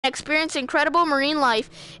experience incredible marine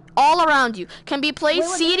life all around you. Can be played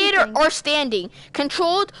seated or standing.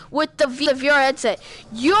 Controlled with the VR headset.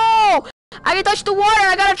 Yo! I can touch the water.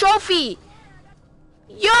 I got a trophy.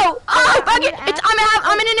 Yo! Oh, I'm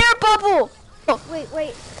in an air bubble. Oh.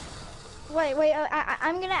 Wait.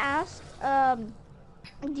 I'm gonna ask.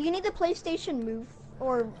 Do you need the PlayStation Move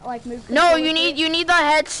or like move? No, you need the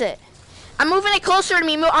headset. I'm moving it closer to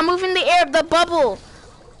me. I'm moving the bubble.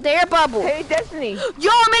 The air bubble. Hey, Destiny. Yo,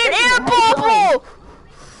 I'm in an air bubble.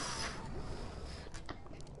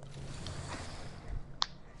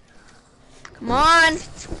 Come on.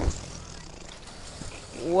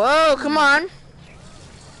 Whoa, come on.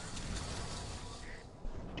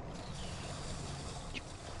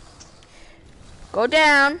 Go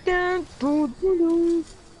down.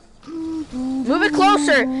 Move it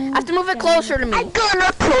closer. I have to move it closer to me. I'm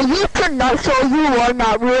gonna kill you tonight, so you are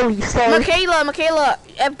not really safe. Michaela,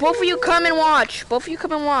 both of you come and watch.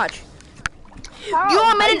 Yo,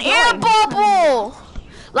 I'm in an air bubble.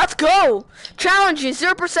 Let's go. Challenges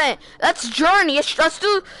 0%. Let's journey. Let's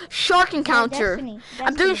do shark encounter. Destiny.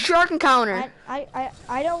 I'm doing shark encounter.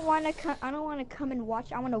 I don't want to come. I don't want to come and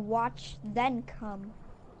watch. I want to watch then come.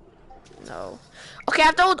 No. Okay, I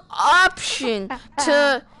have to hold option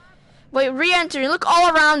to wait. Re-enter. Look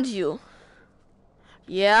all around you.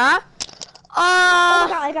 Yeah. Oh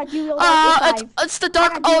my God, I got you. It's the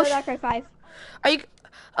dark ocean. Are you?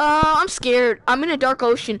 I'm scared. I'm in a dark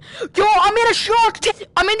ocean. Yo, I'm in a shark.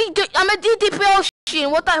 I'm in the deep ocean.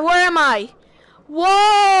 Where am I?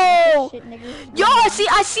 Whoa. Shit, nigga. Yo,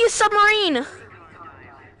 I see a submarine.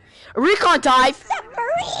 A recon dive.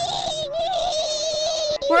 Submarine.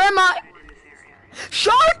 Where am I?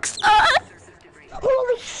 Sharks.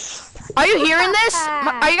 Holy. Are you hearing this?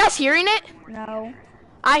 Are you guys hearing it? No.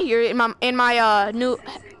 I hear it in my new.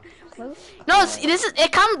 No,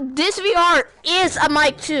 this VR is a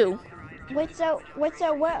mic too. Wait, so what do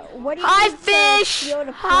you? Hi, fish.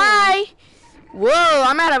 Hi. Whoa,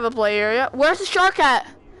 I'm out of a play area. Where's the shark at?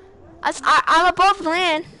 I'm above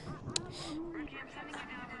land.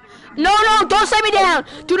 No, don't set me down.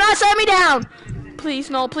 Do not set me down. Please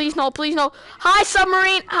no. Hi,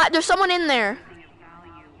 submarine. Hi, there's someone in there.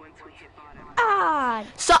 Ah.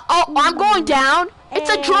 I'm going down. It's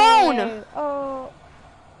a drone. Oh.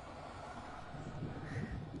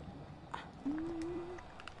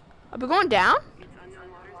 Are we going down?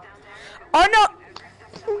 Oh no!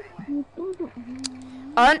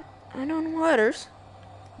 Unknown waters.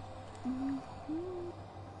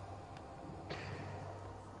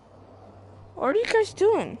 What are you guys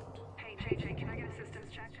doing? Hey, JJ, can I get a systems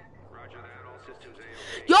check? Roger that, all systems A.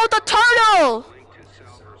 Yo, the turtle!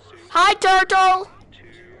 Hi, turtle!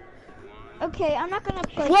 Okay, I'm not gonna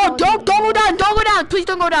play. Whoa, don't go down, please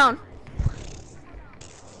don't go down.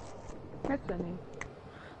 That's funny.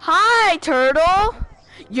 Hi, turtle.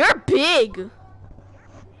 You're big.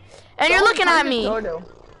 And you're looking at me.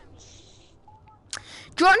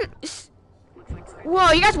 Jordan.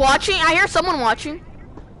 Whoa, you guys watching? I hear someone watching.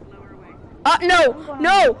 No.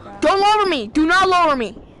 Don't lower me. Do not lower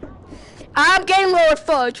me. I'm getting lowered,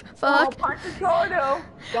 fudge. Fuck. Oh, no.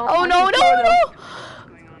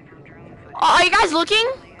 Are you guys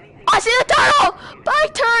looking? I see the turtle. Bye,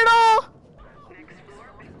 turtle.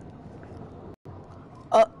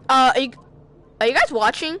 Are you guys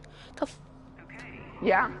watching?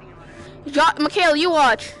 Yeah. Michaela, you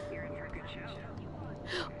watch.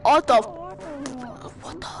 What the?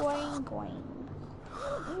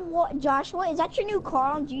 What, Joshua? Is that your new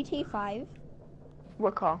car on GTA 5?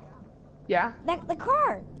 What car? Yeah. The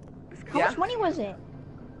car. How much money was it?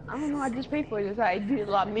 I don't know. I just paid for this. I did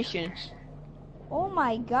a lot of missions. Oh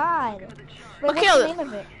my God. Wait, Michaela. what's the name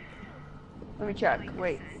of it? Let me check.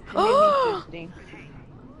 Wait.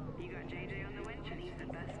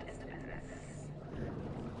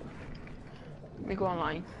 Let me go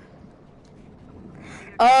online.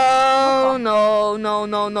 Oh no.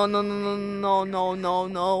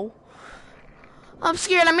 I'm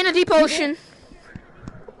scared. I'm in a deep ocean.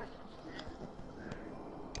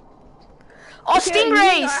 Oh,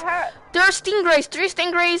 stingrays! There are stingrays. 3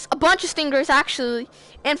 stingrays. A bunch of stingrays, actually.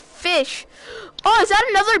 And fish. Oh, is that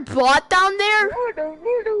another bot down there?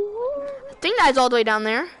 I think that's all the way down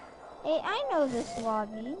there. Hey, I know this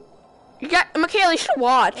lobby. Michaela, you should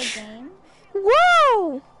watch. The game.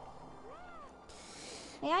 Whoa!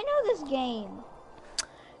 Hey, I know this game.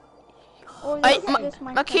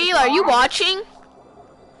 Michaela, are you watching?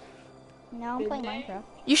 No, I'm playing Minecraft.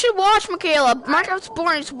 You should watch, Michaela. Minecraft's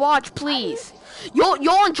boring. Just watch, please.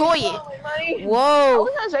 You'll enjoy it. Whoa! I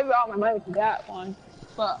was gonna save all my money for that one,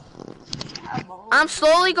 but I'm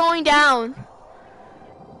slowly going down.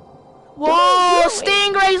 Whoa,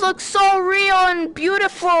 stingrays look so real and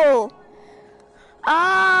beautiful.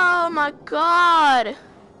 Oh my god.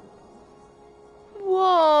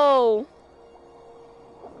 Whoa.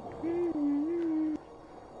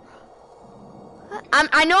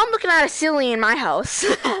 I know I'm looking at a ceiling in my house.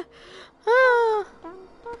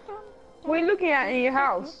 What are you looking at in your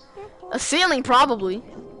house? A ceiling, probably.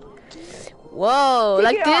 Whoa, Take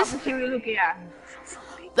like it off this? and see what you're looking at.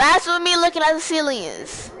 That's what me looking at the ceiling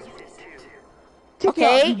is. Take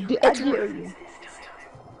Okay, it off. I dare you.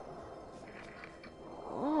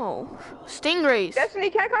 Oh, stingrays.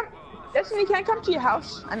 Destiny can't come. Destiny can't come to your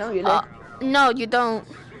house. I know you're there. No, you don't.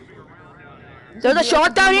 There's a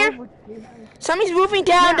shark down here? Something's moving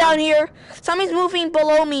down here. Something's moving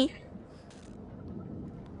below me.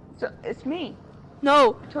 So it's me.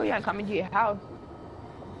 No. I told you I'm coming to your house.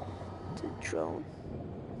 It's a drone.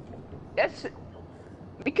 That's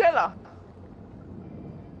Michaela.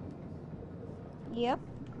 Yep.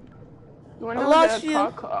 You wanna I know lost the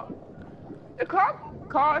you. car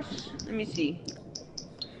costs? Let me see.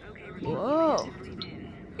 Whoa.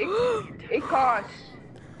 It costs.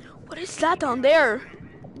 What is that down there?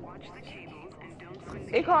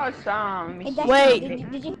 It costs let me Hey, see. Destiny,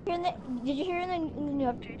 Wait. Did you hear in the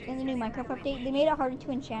new Minecraft update? They made it harder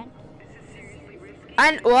to enchant.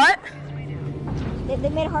 And what? They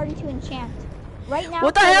made it harder to enchant. Right now.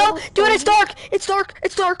 What the for hell? level Dude, it's 30 dark. It's dark.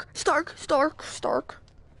 It's dark. It's dark. It's dark. It's dark.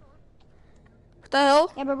 What the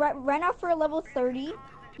hell? Yeah, but right now for a level 30,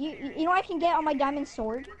 you know what I can get on my diamond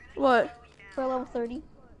sword What? for a level 30?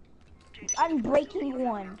 I'm breaking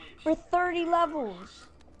one for 30 levels.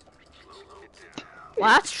 Well,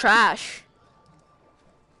 that's trash.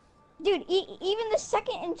 Dude, even the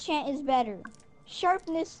second enchant is better.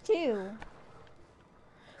 Sharpness too.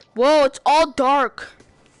 Whoa, it's all dark.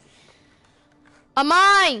 A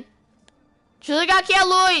mine! Chega aqui a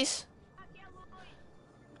luz.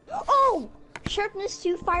 Oh! Sharpness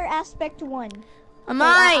 2, fire aspect 1. A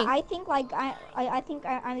mine! I think like I think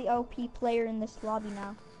I'm the OP player in this lobby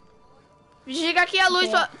now. Chega aqui a luz,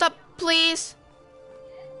 Okay. tá, please.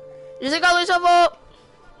 Desliga a luz, eu vou.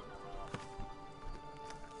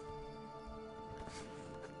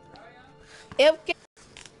 Eu que...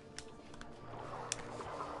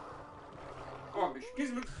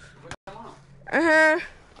 Aham.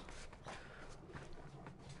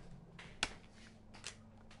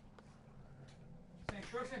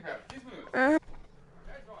 I'm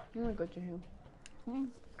gonna go to him.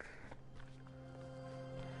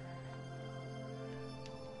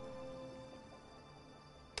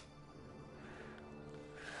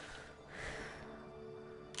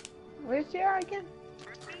 Where's Sarah again?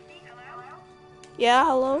 Yeah,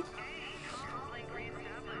 hello.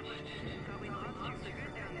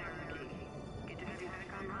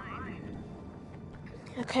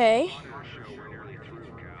 Okay.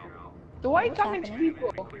 So why are you talking to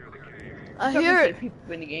people? I Talking hear to it.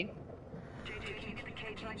 people in the game.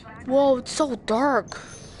 Whoa, it's so dark.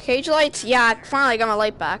 Cage lights? Yeah, I finally got my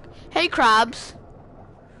light back. Hey, crabs.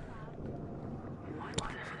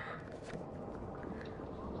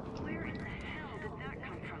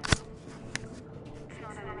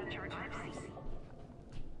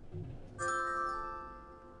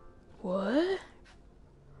 What?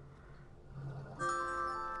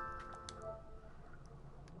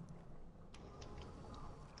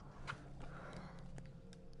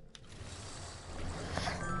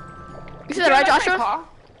 You see that right, That's my Joshua? car.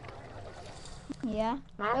 Yeah.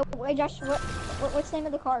 Huh? Wait, Josh, what's the name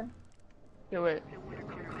of the car? Yeah, wait.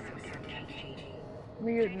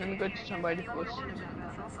 Let me go to somebody first.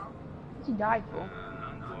 What's he died for?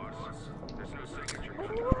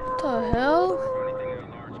 What the hell?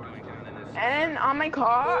 And on my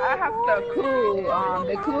car, I have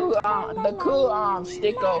the cool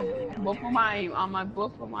sticker. Both of my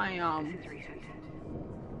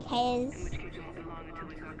Kez.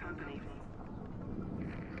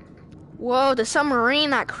 Whoa, the submarine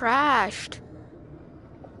that crashed.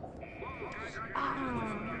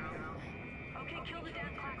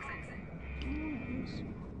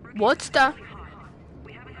 What's the...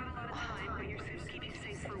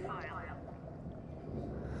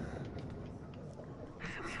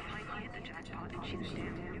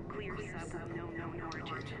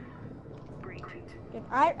 Dude,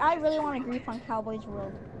 I really want to grief on Cowboys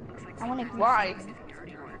World. I want to grief. Why? something.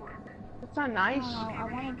 It's not I nice. don't know, I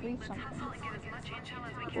want to grief something.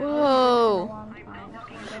 Whoa. Long time.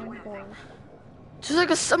 I'm getting bored. There's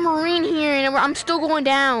like a submarine here and I'm still going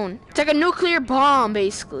down. It's like a nuclear bomb,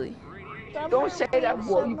 basically. Don't say that,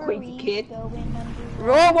 boy, you crazy Submarines kid. going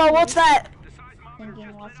under Whoa, whoa, what's that?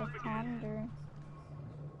 Thinking lots of thunder.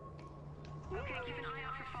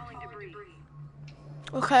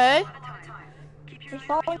 Okay. There's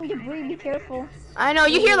falling debris. Be careful. I know.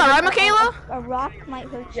 You hear that, right, Michaela? A rock might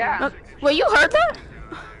hurt you. Yeah. Wait, you heard that?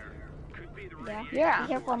 Yeah. Yeah. Be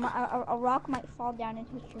careful. A rock might fall down and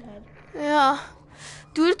hit your head. Yeah.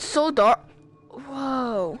 Dude, it's so dark.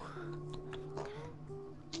 Whoa.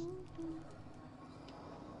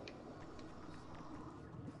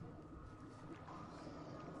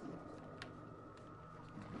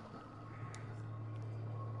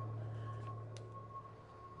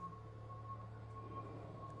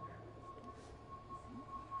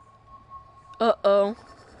 Uh-oh.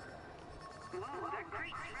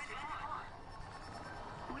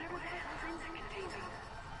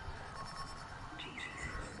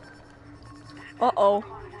 Uh-oh.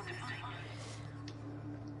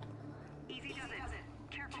 Easy does it.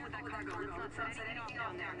 Careful with that cargo. Let's not set anything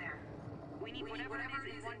off down there. We need whatever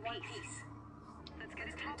it is in one piece. Let's get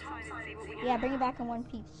it topside and see what we can. Yeah, bring it back in one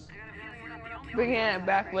piece. Bringing it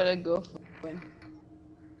back with a girlfriend.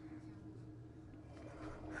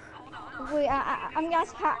 Wait, I'm gonna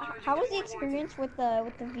ask how was the experience with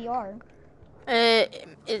the VR?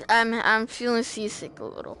 I'm feeling seasick a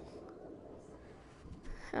little.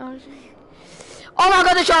 Oh my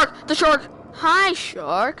god, the shark! The shark! Hi,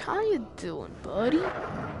 shark. How you doing, buddy?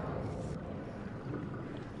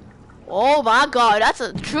 Oh my god, that's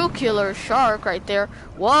a true killer shark right there.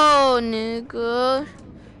 Whoa, nigga.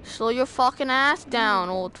 Slow your fucking ass down,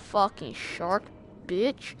 old fucking shark,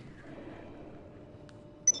 bitch.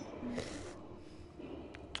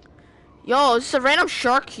 Yo, it's a random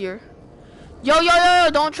shark here. Yo,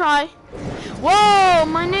 don't try. Whoa,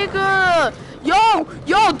 my nigga. Yo,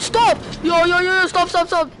 stop. Yo,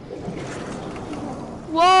 stop.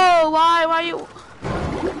 Whoa, why you?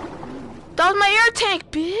 That was my air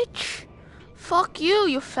tank, bitch. Fuck you,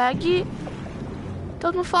 you faggot.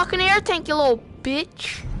 That was my fucking air tank, you little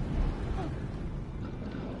bitch.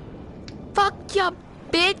 Fuck ya,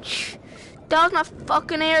 bitch. That was my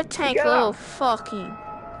fucking air tank, little fucking.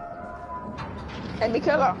 Hey,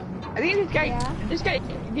 Michaela, I think Yeah? this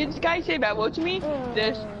guy say bad word to me.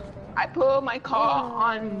 I put my car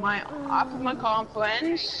on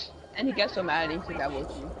friends, and he gets so mad and he said bad word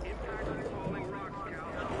to me.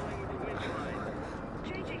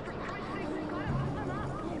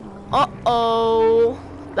 Uh-oh.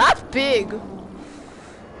 That's big.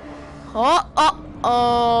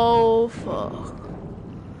 Uh-oh. Fuck.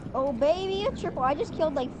 Oh baby, a triple. I just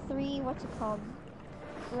killed like 3. What's it called?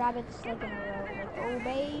 Rabbits like in a row. Like, oh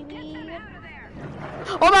baby.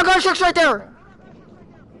 Oh my god, shark's right there.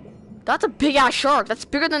 That's a big ass shark. That's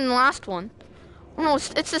bigger than the last one. Oh no,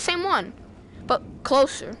 it's the same one, but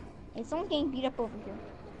closer. Hey, someone's getting beat up over here.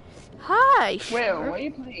 Hi, shark. Where are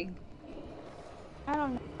you playing? I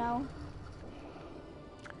don't know.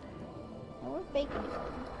 Oh, we're faking.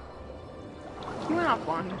 You went off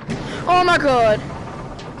one. Oh my god.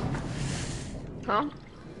 Huh?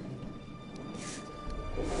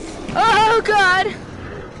 Oh god.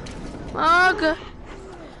 Oh god.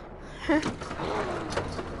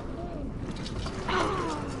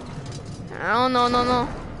 Oh no.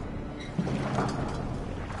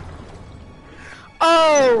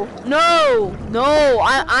 Oh no.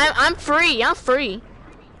 I'm free. I'm free.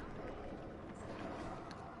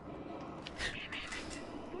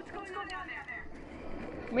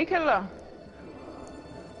 Michaela.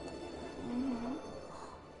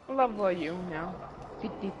 What level are you now?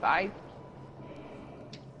 55?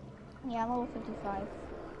 Yeah, I'm level 55.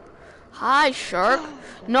 Hi, shark.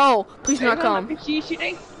 No, please not come.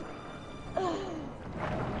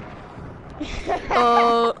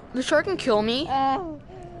 The shark can kill me.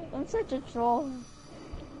 I'm such a troll.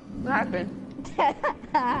 What happened?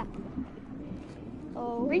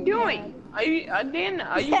 Oh. What are you doing? Are you on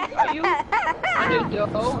your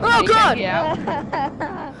dough? Oh god! Yeah.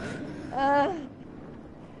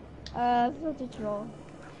 Such a troll.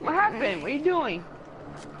 What happened? What are you doing?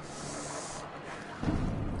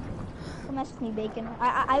 Don't mess with me, Bacon.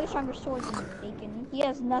 I have a stronger sword than Bacon. He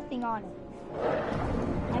has nothing on it.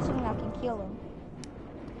 I have something that can kill him.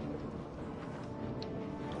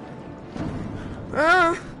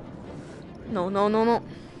 No.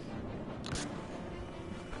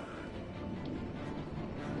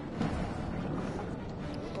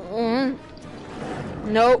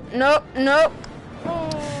 Nope.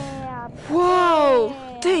 Yeah, Whoa!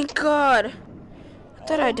 Thank God. I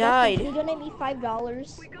thought I died. Can you donate me $5?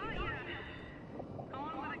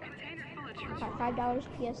 $5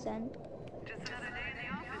 PSN.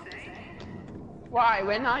 Why?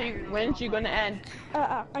 When's you gonna end?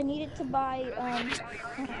 I needed to buy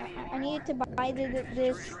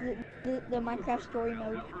the Minecraft story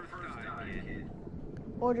mode.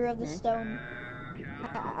 Order of the Stone.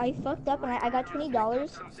 I fucked up and I got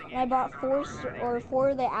 $20 and I bought four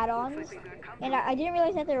of the add-ons, and I didn't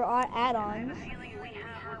realize that they were all add-ons,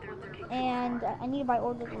 and I need to buy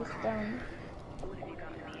orbital stone.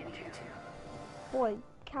 Boy,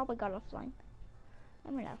 cowboy got offline.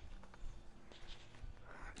 I'm enough.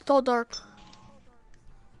 It's all dark.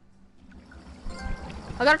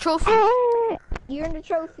 I got a trophy. You're in the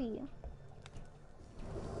trophy.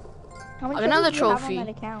 How many I got another trophies do trophy. you have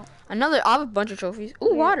on that account? I have a bunch of trophies. Ooh,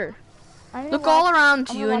 Here. water. I'm gonna Look all watch- around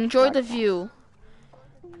I'm you gonna and watch enjoy the broadcast. view.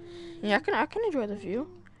 Yeah, I can enjoy the view.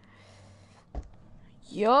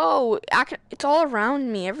 Yo, it's all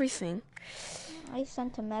around me, everything. I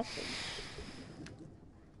sent a message.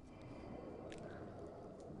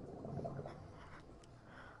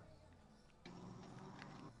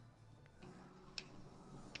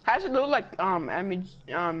 How does it look like, image,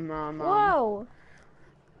 Whoa!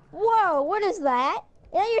 Whoa! What is that?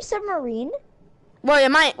 Is that your submarine? Wait,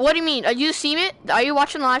 what do you mean? Are you seeing it? Are you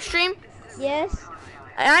watching the live stream? Yes.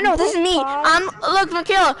 I know, this is me. Look,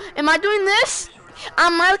 Michaela, am I doing this?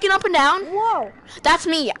 I'm looking up and down. Whoa! That's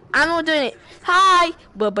me. I'm not doing it. Hi.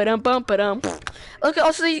 Ba-ba-dum-bum-ba-dum. Look,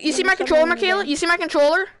 also, you see my controller, Michaela? You see my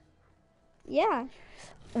controller? Yeah.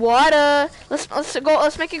 What?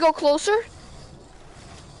 Let's make it go closer.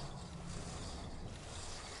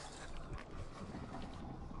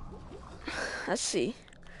 Let's see.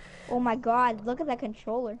 Oh my God! Look at that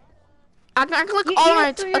controller. I can click You all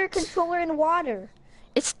my. threw your controller in water.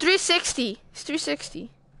 It's 360. It's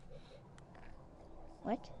 360.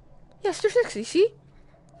 What? Yeah, it's 360. See?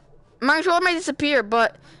 My controller might disappear,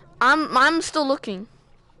 but I'm still looking.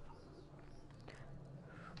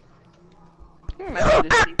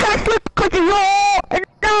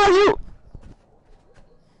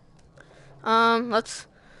 Let's.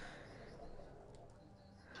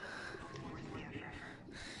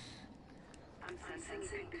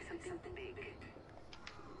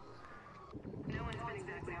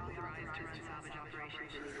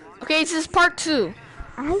 Okay, this is part 2.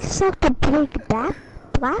 I sucked a big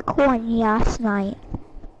black one last night.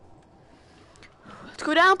 Let's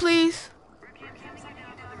go down, please.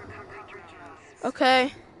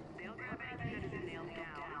 Okay.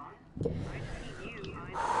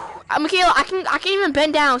 Michaela, I can't even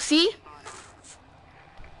bend down. See?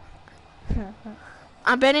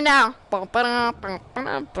 I'm bending down.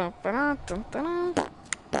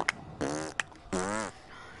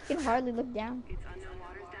 You can hardly look down.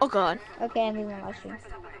 Oh God. Okay, I'm leaving my stream.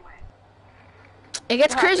 It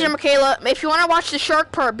gets crazier, Michaela. If you want to watch the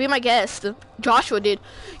shark part, be my guest. Joshua did.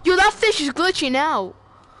 Yo, that fish is glitching out.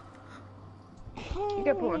 You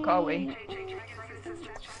can put my car away.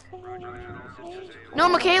 No,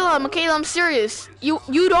 Michaela, I'm serious. You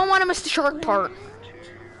don't want to miss the shark part.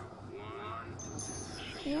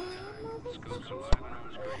 Yeah,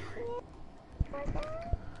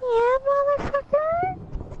 motherfucker. I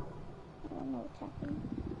don't know what's happening.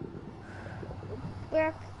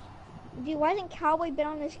 Dude, why hasn't Cowboy been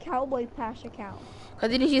on this Cowboy Pass account?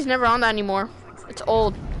 Cause he's never on that anymore. It's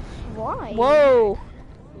old. Why? Whoa.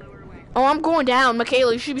 Oh, I'm going down,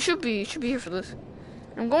 Michaela. You should be here for this.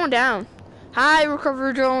 I'm going down. Hi,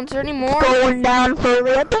 Recovery Jones. Is there any more? Going down for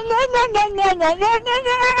real.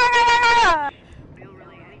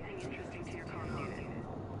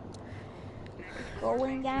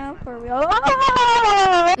 Going down for real.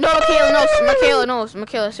 No, Michaela, no.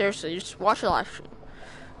 Michaela, seriously, just watch the live stream.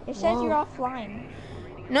 It says you're offline.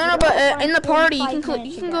 No, but in the party, you 45 can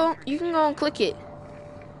you can go and click it.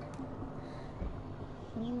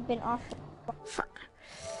 You've been off.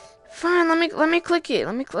 Fine, let me click it.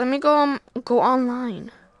 Let me go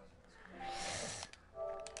online.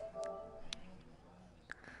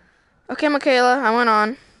 Okay, Michaela, I went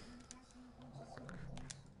on.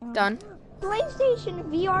 Done. PlayStation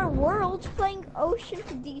VR World playing Ocean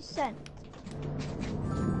Descent.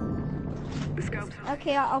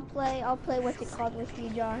 Okay, I'll play what's it called with you,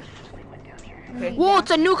 Josh. Whoa,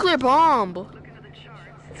 it's a nuclear bomb.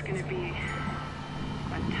 It's gonna be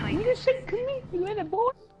a tight. You just said, come here, you little boy.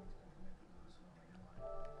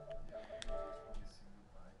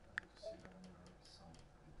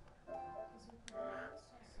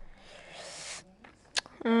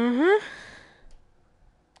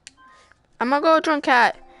 I'm gonna go join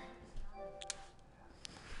Cat.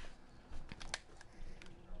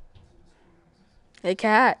 Hey,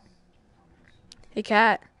 Cat. Hey,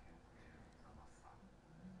 Cat.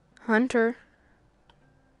 Hunter.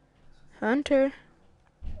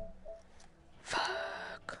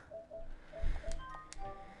 Fuck.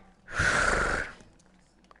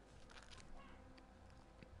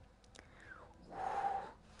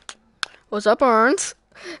 What's up, Ernst?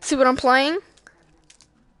 See what I'm playing?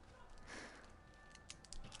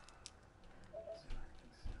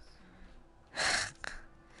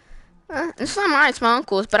 It's not mine, it's my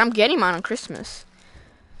uncle's, but I'm getting mine on Christmas.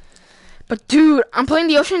 But dude, I'm playing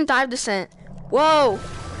the Ocean Dive Descent. Whoa!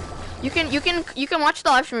 You can watch the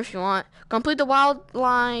live stream if you want. Complete the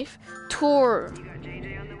wildlife tour.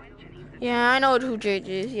 Yeah, I know who JJ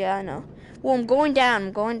is. Yeah, I know. Well, I'm going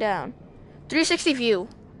down. 360 view.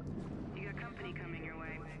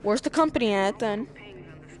 Where's the company at then?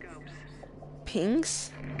 Pings?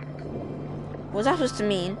 What's that supposed to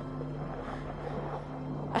mean?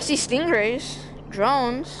 I see stingrays,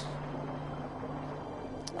 drones.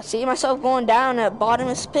 I see myself going down a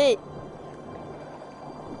bottomless pit.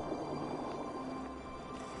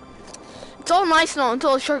 It's all nice now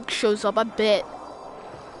until a shark shows up, I bet.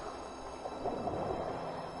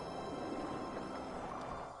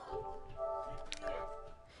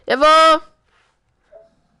 Eva!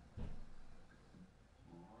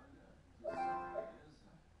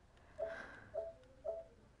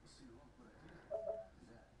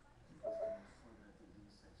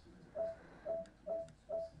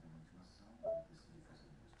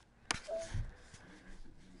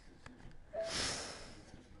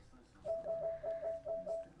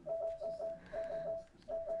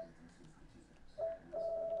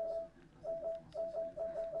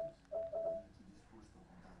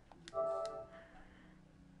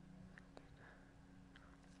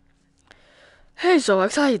 Hey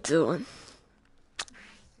Zox, how you doing?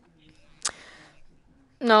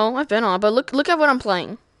 No, I've been on, but look at what I'm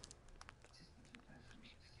playing.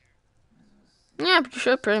 Yeah, but you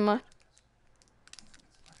should pretty much.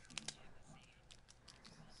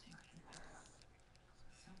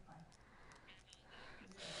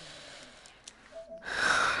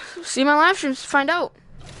 See my live streams to find out.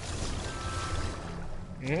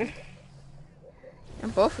 And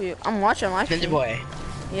both of you. I'm watching live streams. Ninja boy.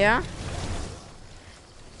 Yeah?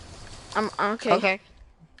 I'm okay. Okay.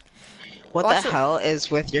 What Watch the it. hell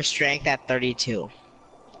is with your strength at 32?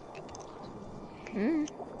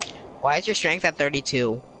 Why is your strength at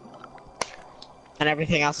 32? And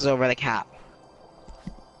everything else is over the cap.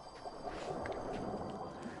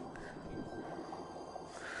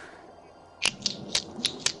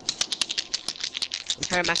 I'm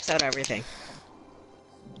trying to max out everything.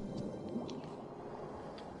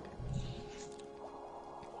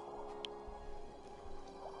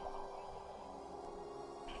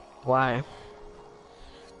 Why?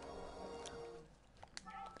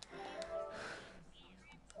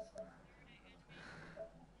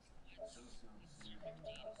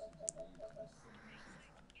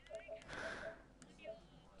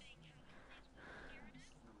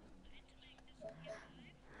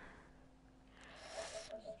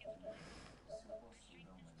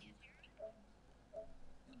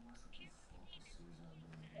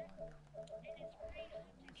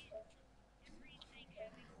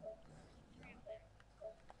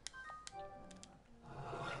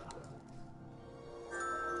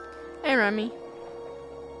 Hey Remy.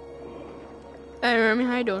 Hey Remy,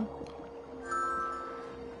 how you doing?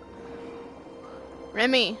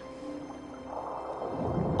 Remy.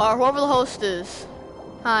 Or whoever the host is.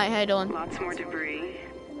 Hi, how you doing? Lots more debris.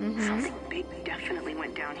 Something big definitely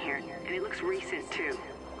went down here, and it looks recent too.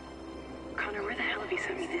 Connor, where the hell have you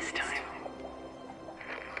sent me this time?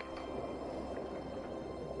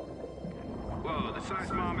 Whoa, the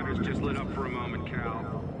seismometer's just lit up for a moment,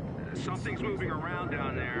 Cal. Something's moving around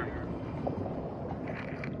down there.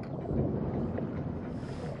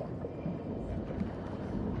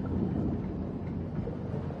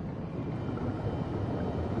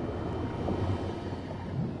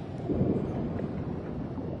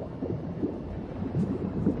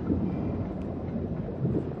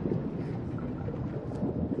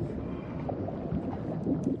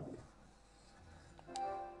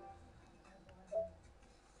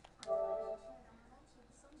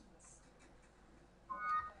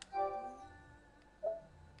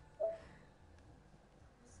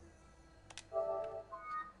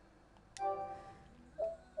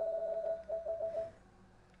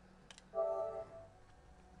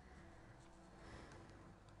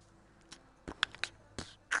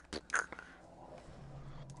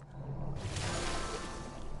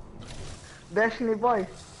 Destiny boy.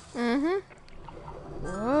 Whoa.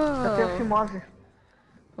 Até fimose.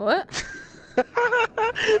 What?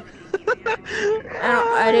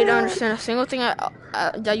 I didn't understand a single thing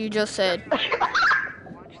that you just said.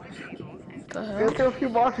 The hell? Eu tenho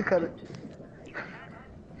fimose, cara.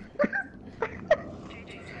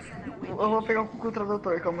 Eu vou pegar com o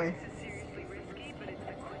tradutor, calma aí.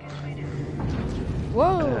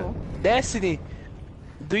 Whoa. Destiny,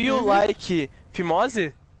 do you like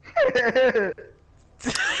fimose?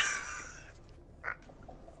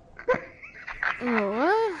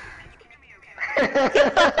 What?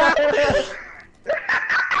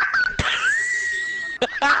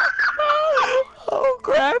 Oh,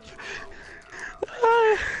 crap.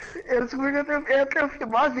 Ai. Eu descobri que eu tenho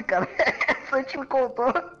fimose, cara. Só te me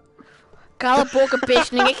contou. Cala a boca,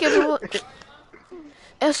 peixe. Ninguém quebrou.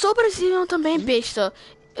 Eu sou brasileiro também, besta.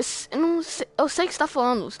 Eu sei o que você tá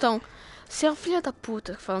falando. Então, você é um filho da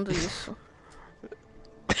puta falando isso.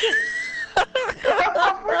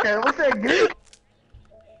 Cara, você é gringo?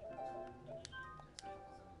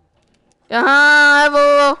 Aham, eu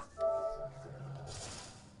vou.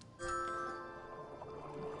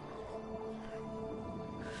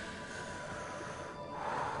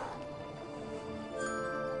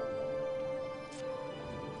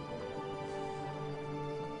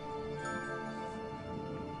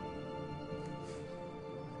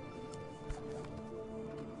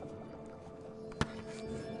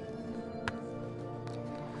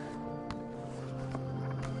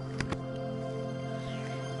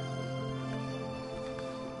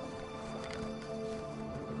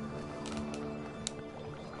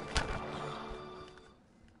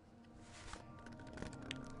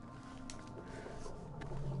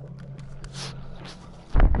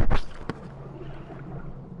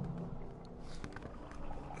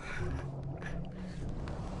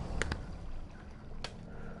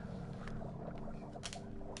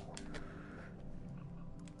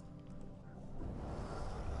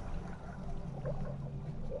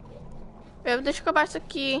 Deixa eu acabar isso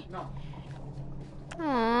aqui. Não.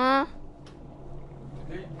 Ah.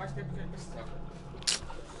 Dei mais tempo que ele precisava.